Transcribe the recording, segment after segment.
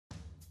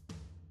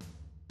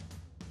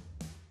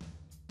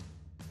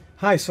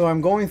Hi, so I'm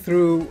going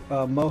through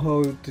a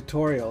Moho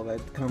tutorial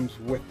that comes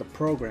with the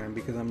program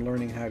because I'm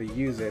learning how to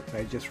use it.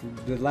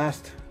 The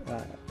last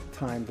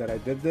time that I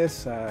did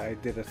this, I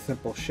did a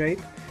simple shape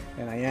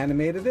and I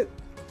animated it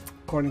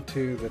according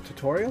to the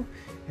tutorial,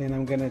 and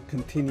I'm going to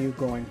continue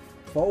going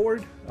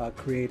forward,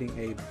 creating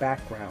a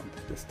background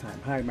this time.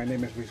 Hi, my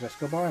name is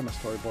Escobar. I'm a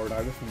storyboard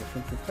artist from the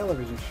Simpsons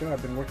television show.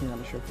 I've been working on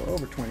the show for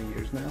over 20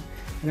 years now,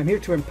 and I'm here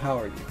to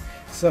empower you.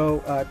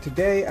 So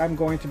today I'm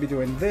going to be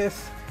doing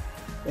this,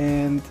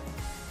 and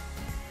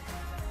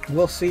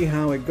we'll see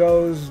how it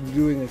goes,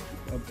 doing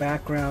a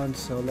background.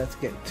 So let's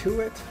get to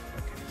it.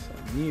 Okay,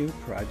 so new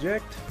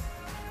project,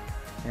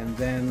 and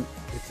then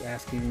it's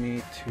asking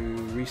me to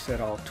reset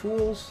all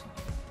tools.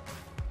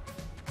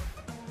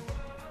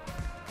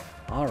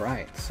 All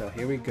right, so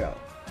here we go.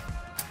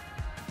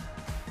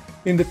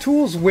 In the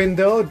tools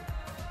window,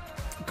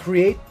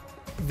 create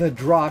the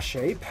draw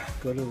shape.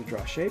 Go to the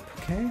draw shape,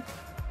 okay?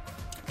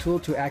 Tool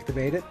to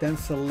activate it, then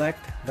select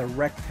the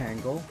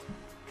rectangle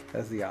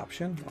as the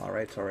option. All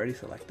right, it's already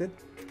selected.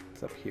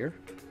 It's up here.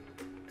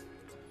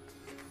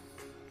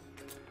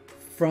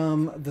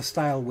 From the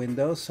style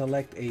window,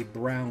 select a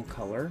brown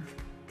color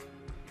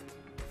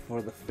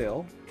for the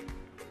fill.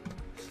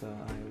 So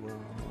I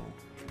will,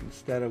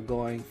 instead of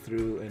going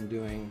through and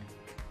doing,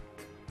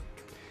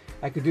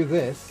 I could do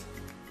this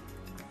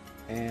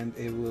and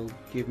it will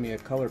give me a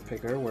color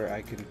picker where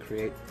I can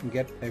create and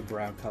get a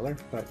brown color,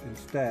 but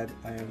instead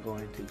I am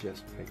going to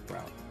just pick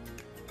brown.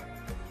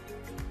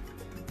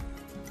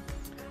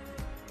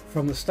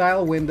 From the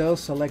style window,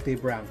 select a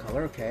brown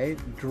color, okay.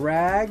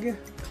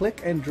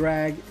 Click and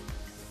drag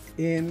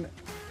in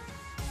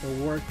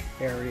the work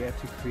area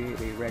to create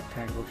a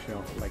rectangle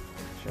shown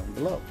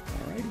below.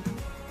 Alrighty,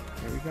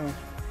 here we go.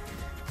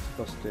 It's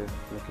supposed to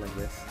look like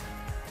this.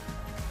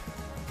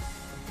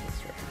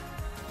 That's right.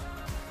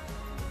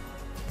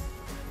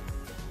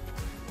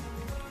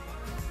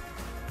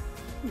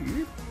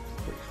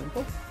 It's pretty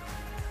simple.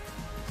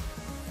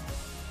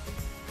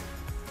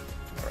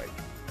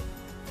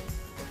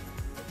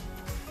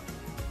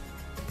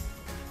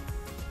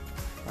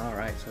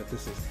 Alright, so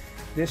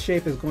this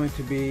shape is going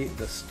to be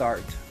the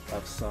start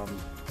of some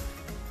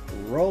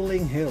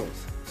rolling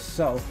hills.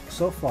 So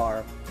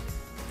far,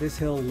 this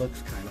hill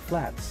looks kind of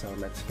flat, so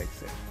let's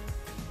fix it.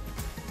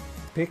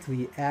 Pick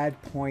the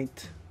Add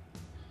Point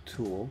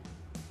tool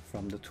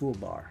from the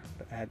toolbar.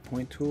 The Add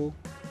Point tool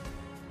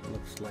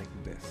looks like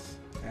this.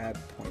 Add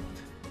Point,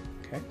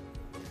 okay?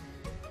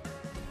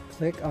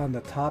 Click on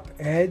the top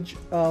edge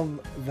of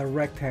the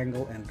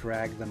rectangle and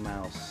drag the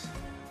mouse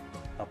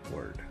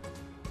upward.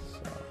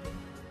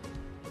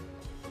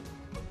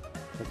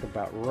 Click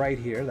about right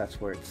here, that's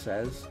where it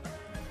says.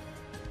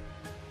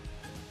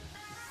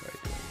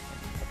 Right there.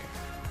 Okay.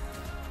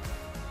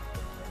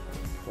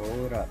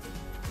 Pull it up.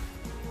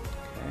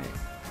 Okay.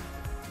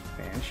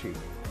 Fan sheet.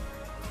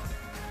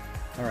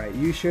 Alright,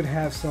 you should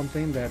have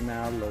something that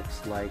now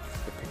looks like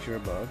the picture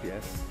above.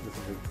 Yes, this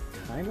is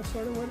kind of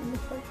sort of what it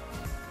looks like.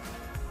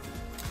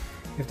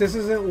 If this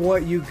isn't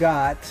what you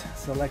got,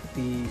 select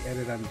the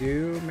Edit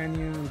Undo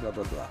menu, blah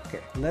blah blah.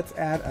 Okay, let's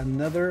add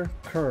another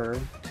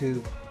curve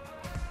to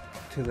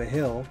the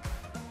hill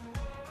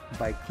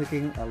by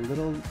clicking a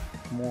little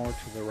more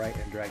to the right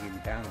and dragging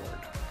downward.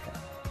 Okay.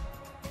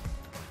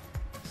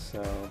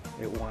 So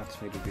it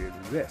wants me to do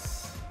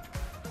this.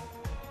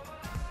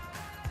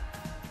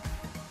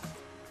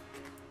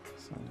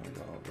 So I'm going to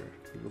go over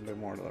a little bit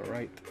more to the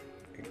right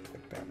and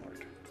click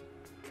downward.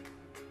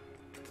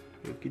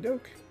 Okie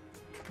doke.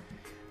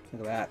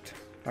 Look at that.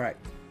 All right.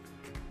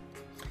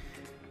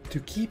 To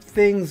keep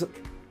things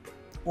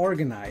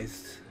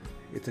organized,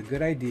 it's a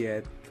good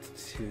idea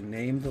to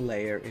name the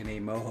layer in a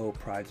Moho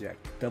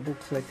project. Double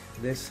click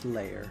this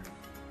layer,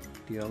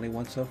 the only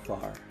one so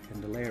far,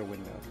 in the layer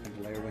window. And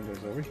the layer window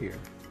is over here.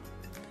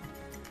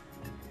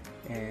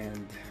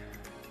 And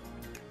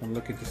I'm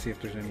looking to see if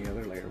there's any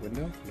other layer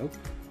window. Nope,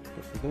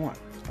 this is the one.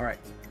 All right.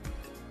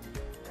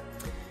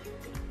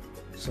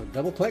 So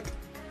double click,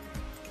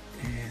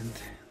 and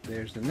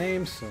there's the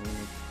name. So let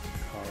me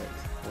call it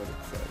what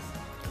it says.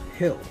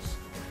 Hills.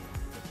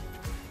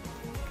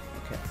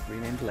 Okay,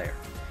 rename the layer.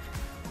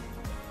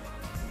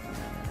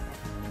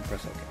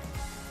 Press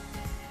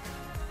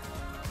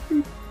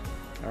OK.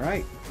 All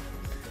right.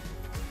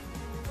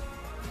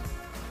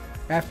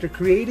 After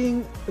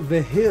creating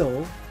the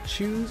hill,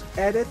 choose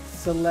Edit,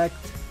 select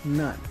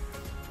None.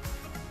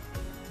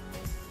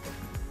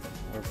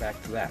 We're back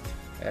to that.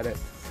 Edit,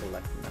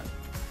 select None.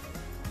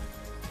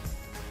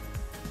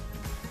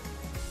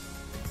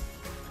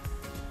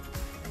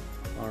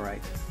 All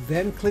right.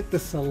 Then click the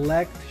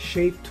Select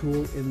Shape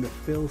tool in the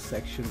Fill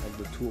section of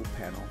the tool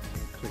panel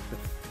and click the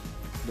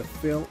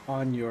fill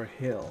on your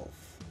hills.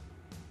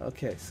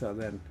 Okay, so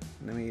then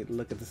let me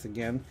look at this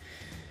again.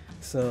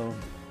 So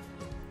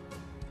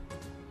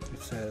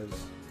it says,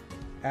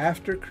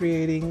 after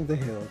creating the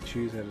hill,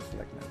 choose Edit,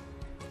 select None.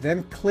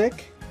 Then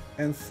click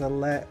and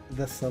select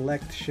the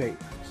Select Shape.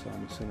 So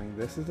I'm assuming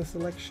this is the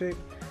Select Shape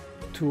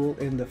tool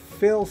in the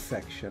Fill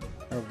section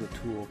of the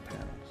tool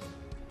panels.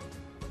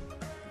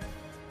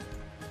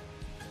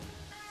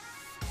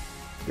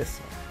 This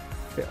one,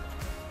 fill.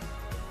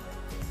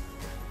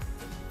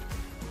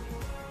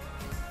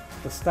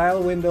 The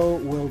style window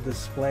will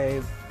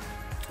display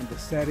the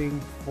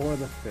setting for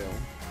the fill.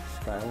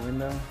 Style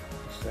window,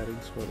 the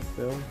settings for the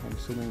fill. I'm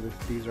assuming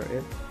these are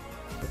it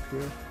up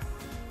here.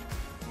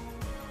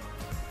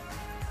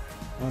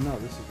 Oh no,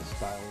 this is the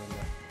style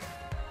window.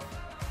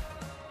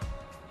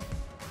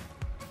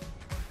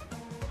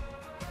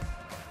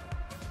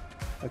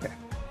 Okay.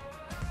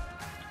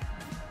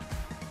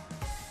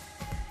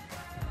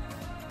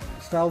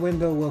 Style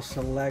window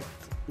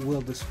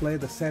will display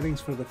the settings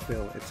for the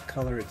fill, its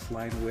color, its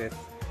line width,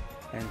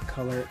 and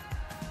color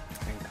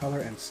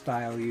and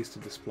style used to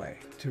display.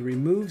 To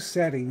remove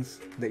settings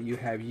that you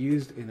have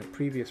used in a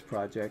previous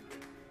project,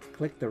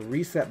 click the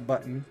reset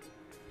button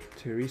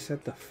to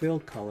reset the fill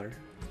color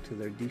to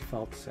their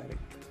default setting.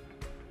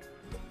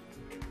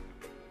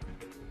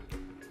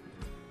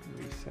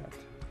 Reset.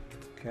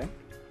 Okay.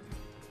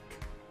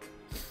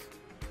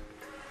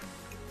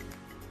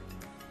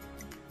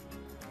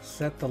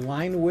 Set the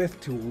line width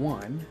to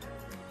 1,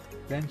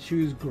 then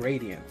choose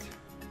gradient.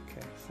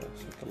 Okay, so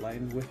set the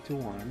line width to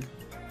 1.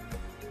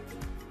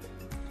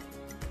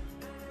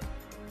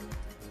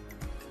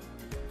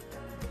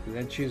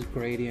 Then choose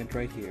gradient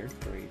right here.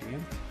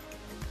 Gradient.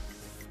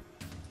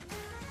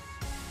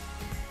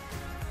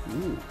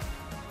 Ooh.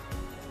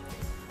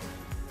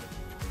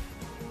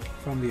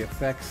 From the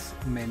effects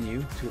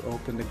menu to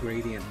open the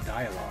gradient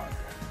dialog.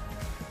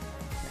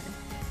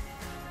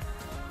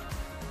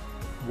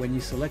 When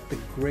you select the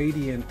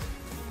gradient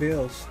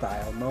fill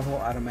style, Moho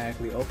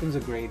automatically opens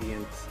a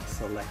gradient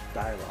select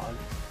dialog.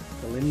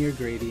 The linear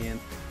gradient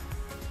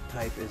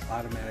type is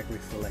automatically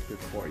selected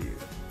for you.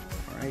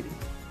 Alrighty.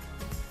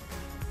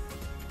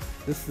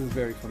 This is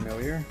very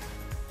familiar.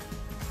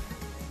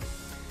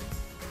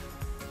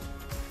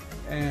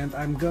 And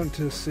I'm going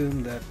to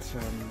assume that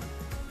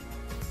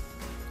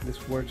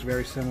this works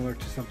very similar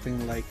to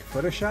something like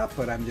Photoshop,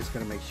 but I'm just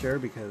going to make sure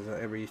because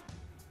every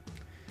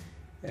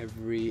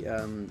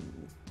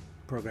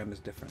program is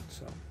different.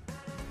 So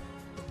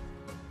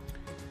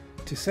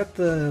to set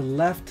the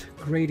left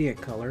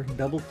gradient color,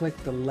 double click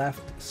the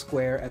left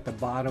square at the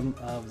bottom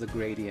of the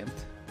gradient,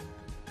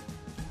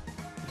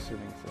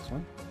 assuming it's this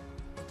one.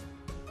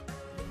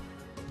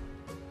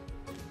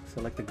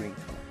 Select the green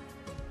color.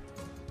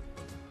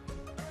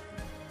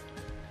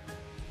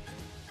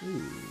 Okay.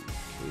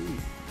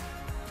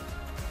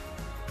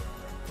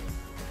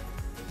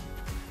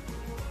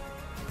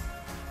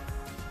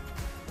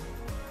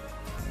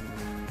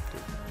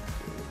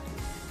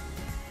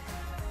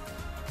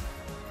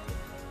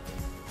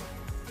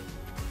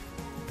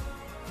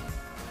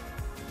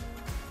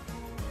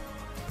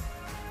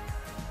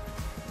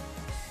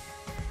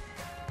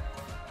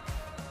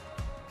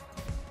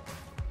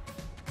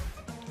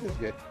 This is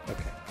good.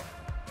 Okay.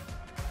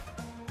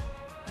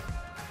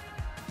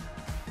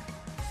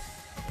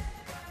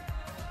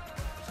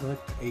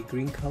 Select a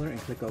green color and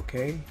click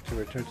OK to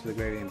return to the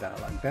gradient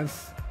dialog. Then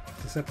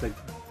to set the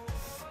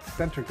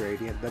center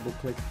gradient, double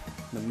click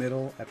the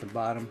middle at the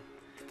bottom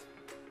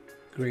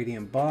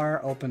gradient bar,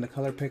 open the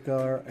color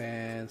picker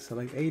and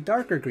select a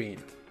darker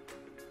green.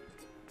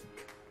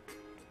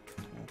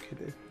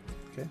 Okay,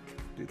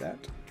 do that.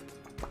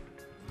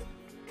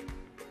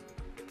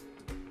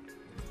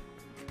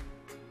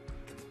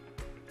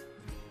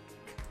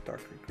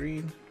 Darker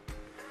green.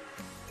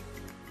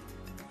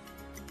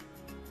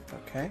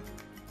 Okay.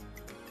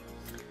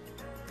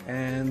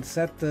 And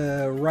set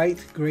the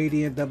right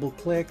gradient, double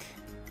click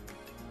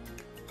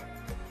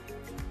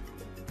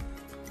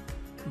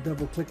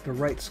the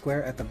right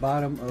square at the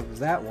bottom of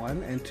that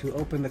one, and to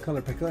open the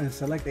color picker and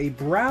select a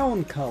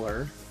brown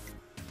color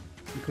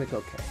and click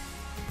OK.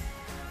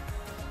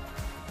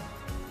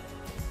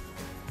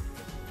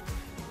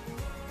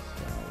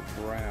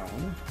 So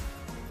brown.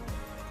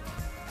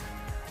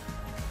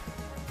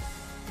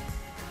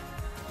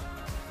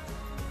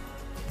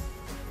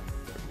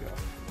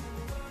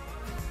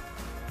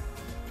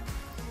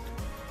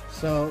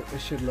 So it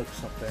should look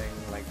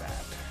something like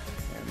that,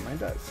 and mine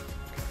does.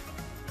 Okay.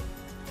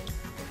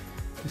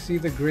 To see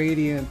the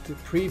gradient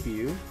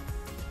preview,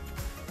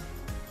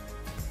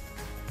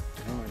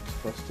 oh, it's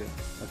supposed to,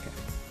 okay.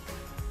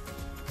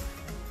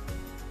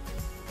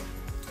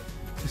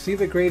 To see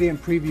the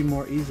gradient preview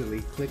more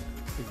easily, click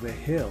the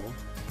hill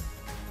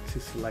to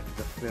select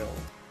the fill.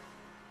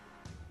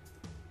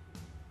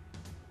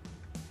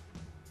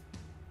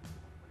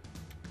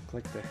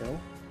 Click the hill,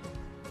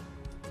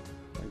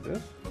 like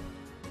this.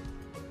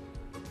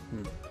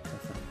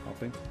 That's not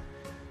helping.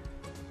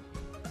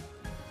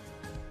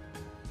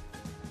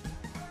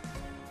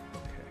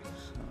 Okay,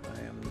 so I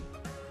am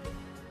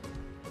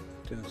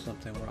doing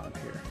something wrong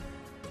here.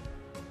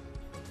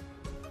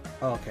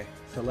 Oh, okay,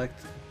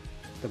 select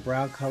the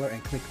brown color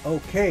and click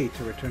OK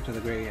to return to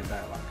the gradient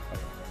dialog.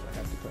 Okay, so I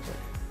have to press OK.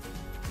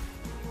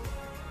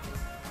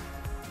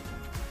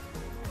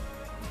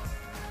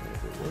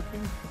 Is it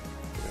working?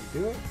 Did I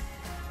do it?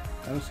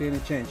 I don't see any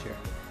change here.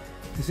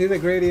 You see the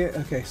gradient?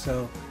 Okay,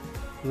 so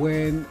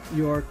When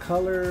your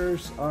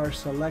colors are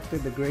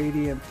selected, the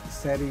gradient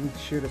setting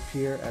should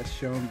appear as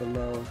shown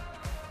below.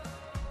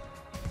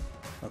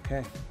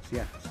 Okay,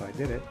 yeah, so I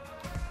did it.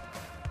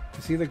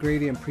 To see the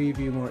gradient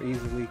preview more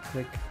easily,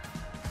 click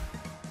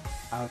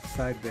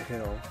outside the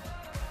hill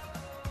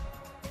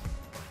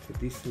to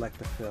deselect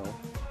the fill.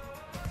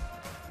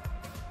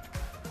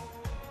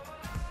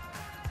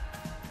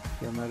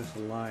 You'll notice a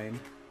line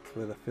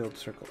with a filled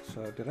circle.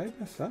 So did I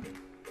mess up?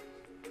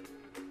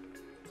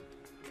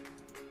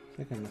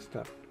 I think I messed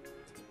up.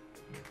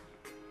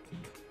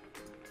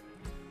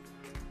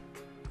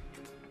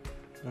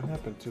 What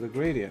happened to the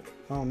gradient?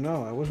 Oh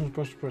no, I wasn't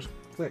supposed to press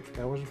click.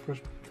 I wasn't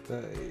supposed to...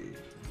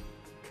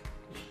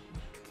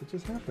 What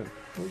just happened?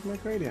 Where's my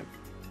gradient?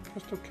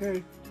 Pressed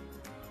OK.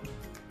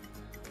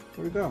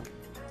 Where'd it go?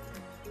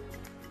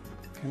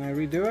 Can I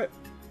redo it?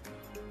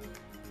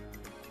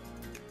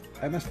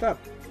 I messed up.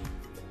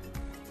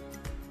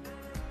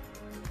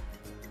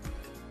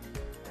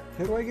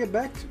 How do I get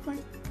back to my...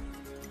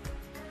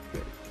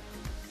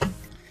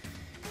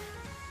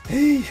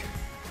 Hey!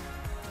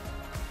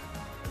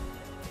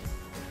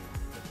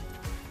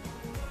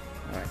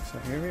 Alright, so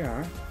here we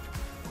are.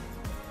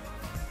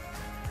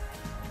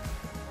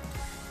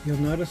 You'll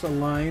notice a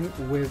line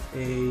with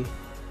a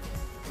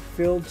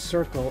filled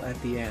circle at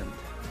the end,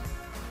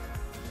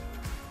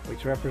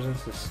 which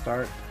represents the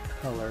start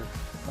color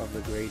of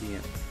the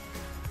gradient.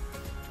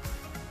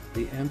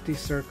 The empty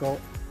circle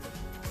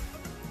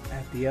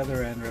at the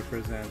other end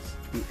represents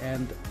the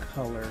end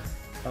color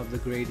of the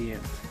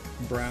gradient.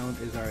 Brown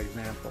is our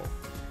example.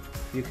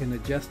 You can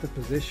adjust the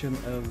position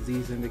of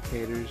these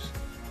indicators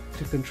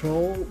to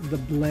control the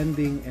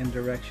blending and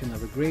direction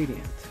of a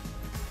gradient.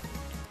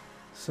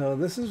 So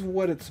this is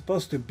what it's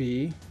supposed to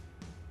be,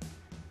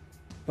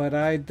 but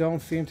I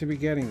don't seem to be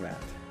getting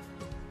that.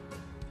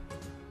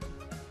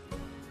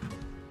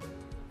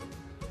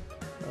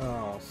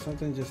 Oh,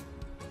 something just...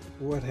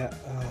 What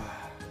happened?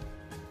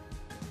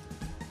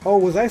 Oh,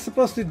 was I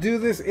supposed to do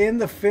this in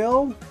the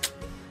fill?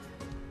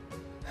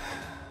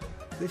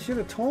 They should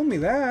have told me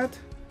that.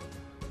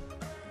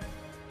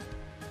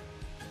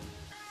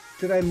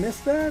 Did I miss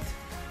that?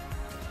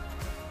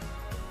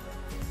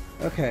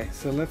 Okay,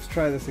 so let's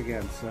try this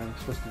again. So I'm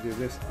supposed to do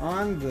this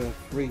on the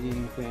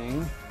frigging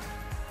thing.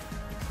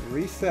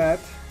 Reset.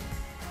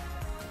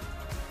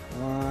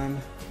 On.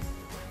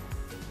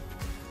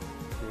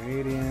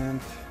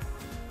 Gradient.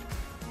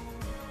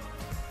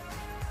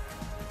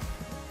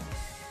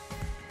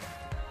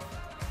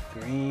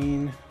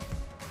 Green.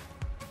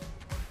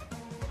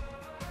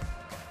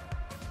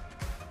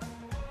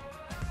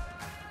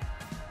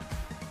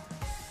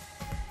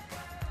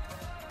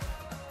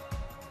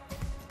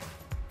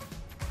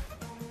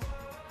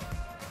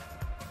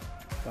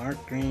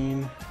 Dark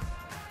green.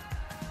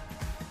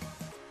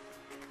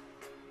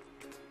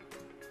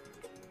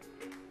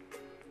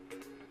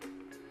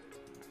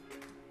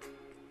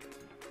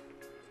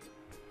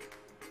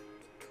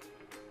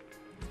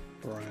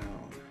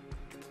 Brown.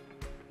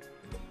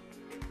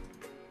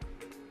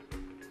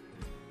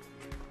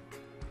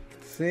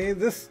 See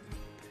this?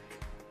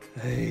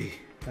 Hey,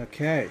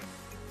 okay.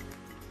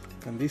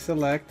 And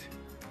deselect.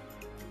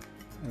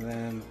 And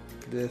then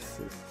this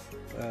is,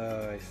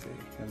 I see.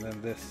 And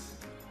then this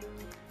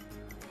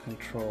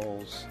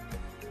controls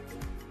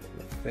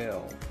the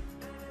fill.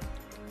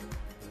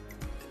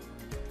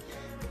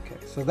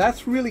 Okay, so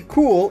that's really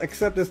cool,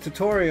 except this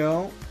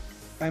tutorial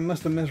I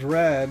must have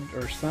misread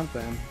or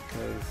something,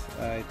 because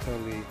I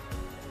totally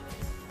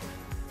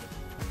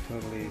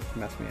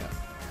messed me up.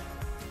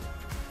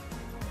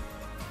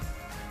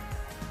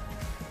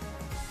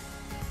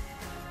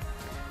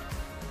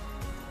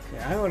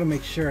 Okay, I want to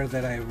make sure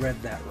that I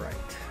read that right.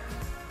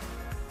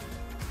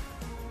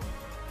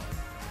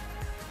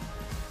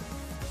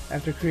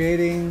 After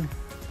creating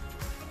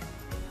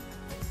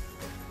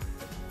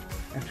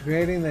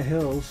the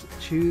hills,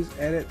 choose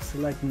Edit,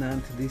 Select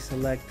None to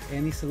deselect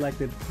any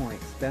selected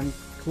points. Then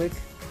click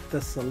the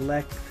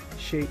Select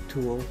Shape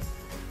tool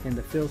in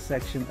the Fill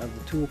section of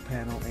the tool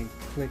panel and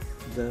click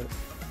the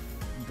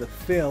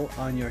fill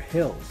on your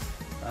hills.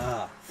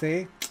 Ah,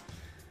 see?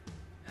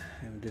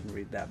 I didn't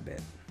read that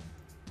bit.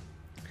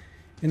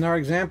 In our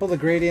example, the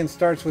gradient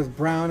starts with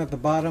brown at the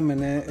bottom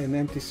and then an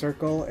empty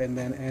circle, and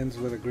then ends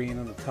with a green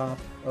on the top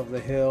of the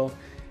hill.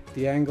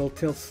 The angle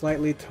tilts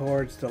slightly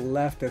towards the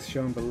left as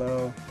shown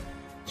below.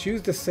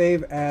 Choose the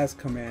Save As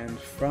command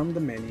from the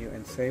menu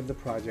and save the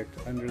project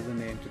under the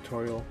name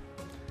Tutorial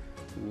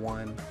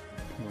 1.2.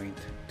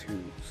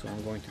 So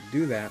I'm going to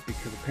do that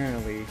because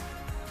apparently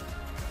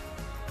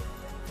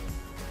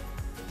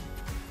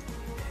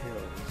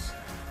hills.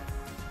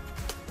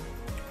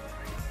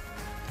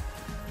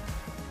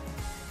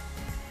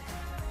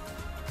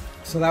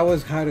 So that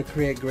was how to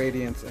create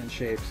gradients and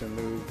shapes and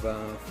move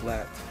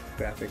flat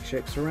graphic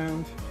shapes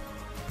around.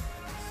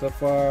 So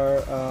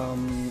far,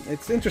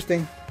 it's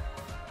interesting.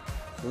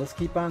 So let's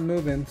keep on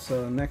moving.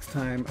 So next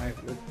time,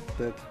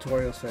 the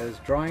tutorial says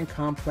drawing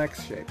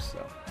complex shapes.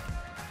 So,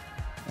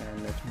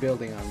 and it's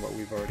building on what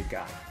we've already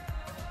got.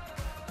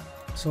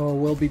 So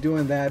we'll be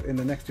doing that in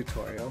the next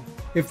tutorial.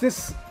 If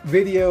this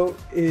video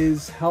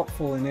is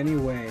helpful in any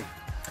way,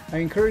 I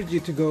encourage you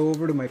to go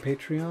over to my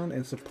Patreon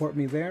and support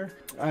me there.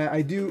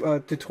 I do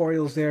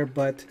tutorials there,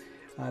 but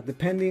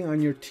depending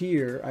on your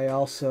tier, I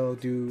also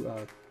do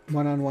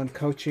one-on-one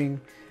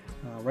coaching.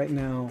 Right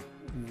now,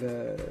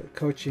 the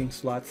coaching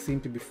slots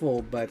seem to be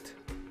full, but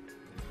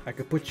I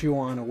could put you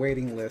on a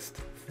waiting list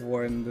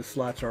for when the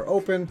slots are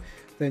open.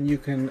 Then you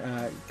can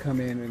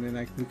come in, and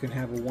then we can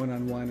have a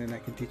one-on-one, and I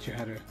can teach you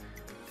how to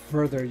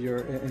further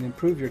and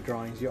improve your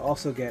drawings. You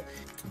also get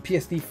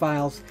PSD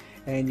files,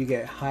 and you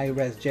get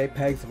high-res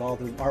JPEGs of all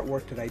the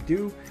artwork that I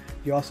do.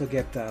 You also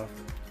get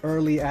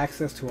early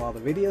access to all the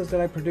videos that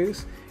I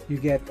produce. You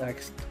get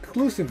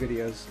exclusive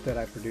videos that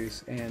I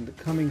produce, and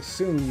coming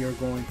soon, you're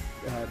going,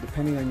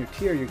 depending on your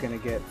tier, you're going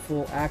to get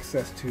full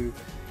access to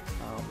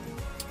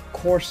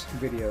course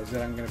videos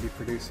that I'm going to be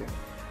producing.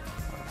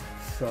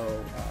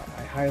 So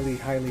I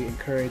highly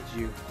encourage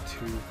you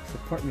to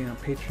support me on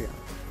Patreon.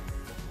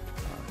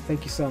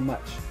 Thank you so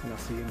much, and I'll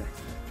see you next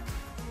time.